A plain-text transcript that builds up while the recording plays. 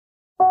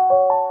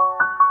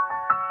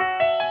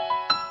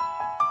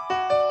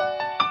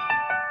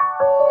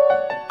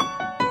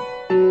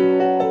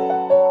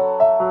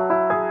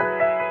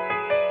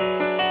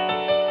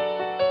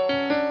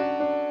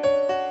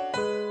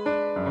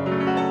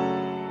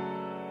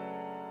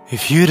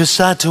If you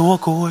decide to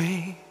walk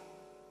away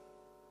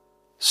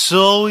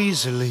so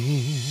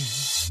easily,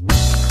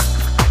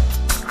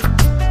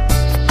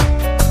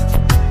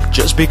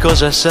 just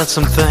because I said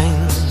some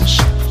things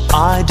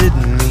I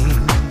didn't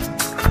mean,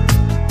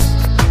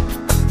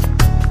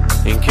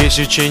 in case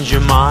you change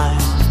your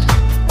mind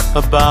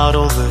about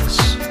all this,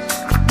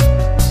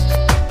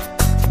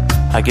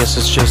 I guess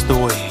it's just the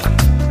way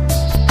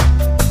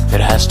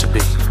it has to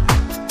be.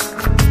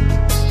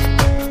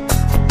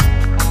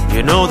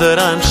 You know that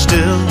I'm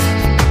still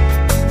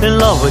in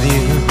love with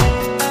you.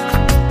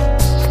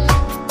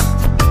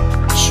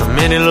 So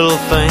many little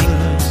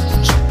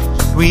things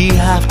we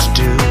have to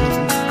do,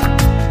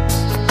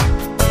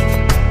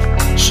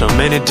 so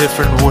many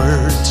different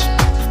words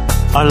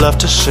I love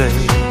to say.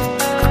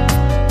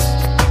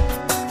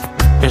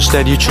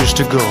 Instead you choose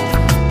to go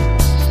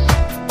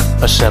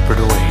a separate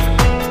way.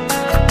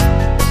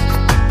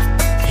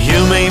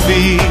 You may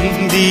be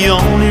the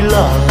only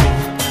love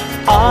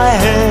I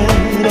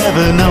had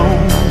ever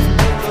known,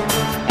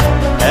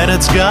 and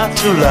it's got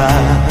to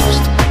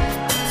last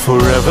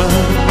forever.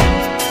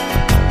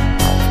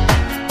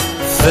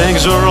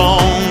 Things are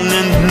on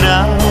and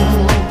now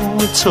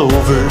it's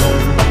over.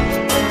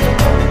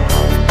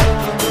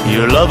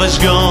 Your love is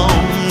gone,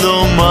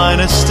 though mine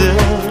is still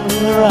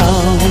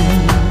around.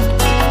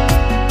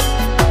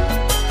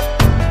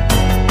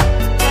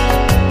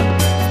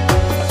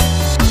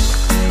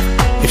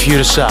 If you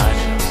decide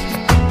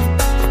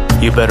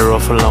you're better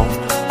off alone,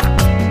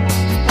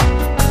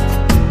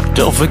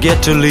 don't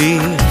forget to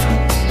leave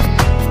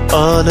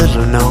a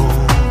little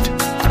note,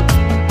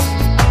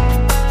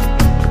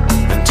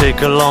 and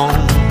take along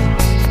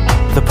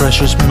the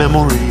precious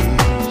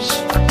memories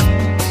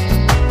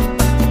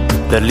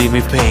that leave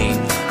me pain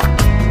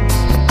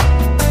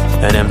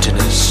and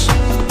emptiness.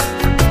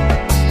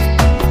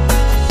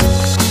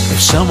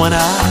 If someone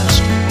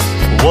asked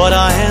what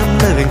I am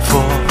living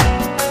for,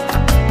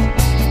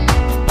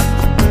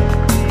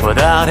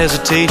 without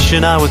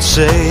hesitation I would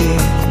say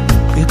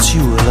it's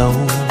you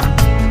alone.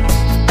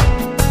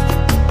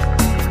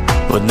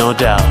 With no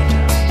doubt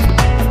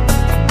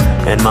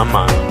in my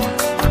mind,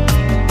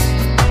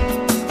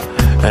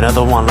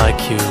 another one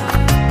like you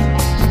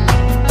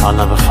I'll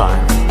never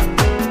find.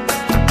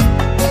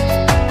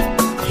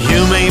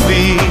 You may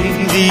be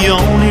the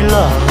only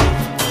love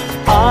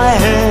I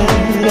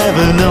had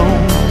ever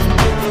known,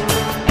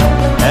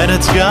 and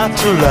it's got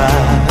to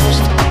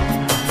last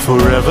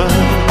forever.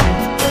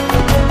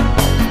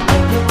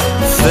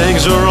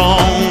 Things are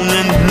on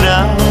and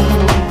now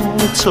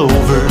it's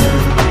over.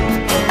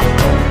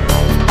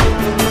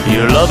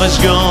 Your love is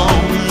gone,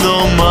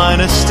 though mine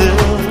is still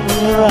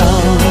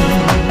around.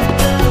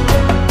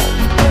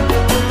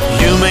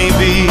 You may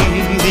be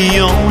the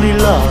only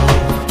love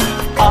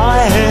I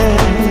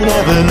had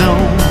ever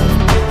known,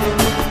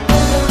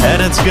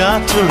 and it's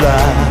got to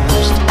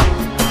last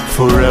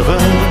forever.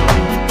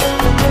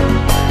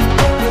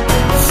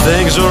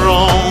 Things are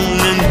on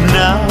and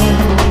now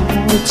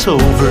it's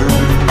over.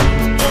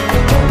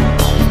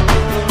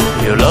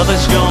 Your love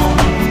is gone,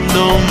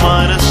 though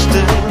mine is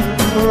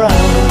still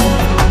around.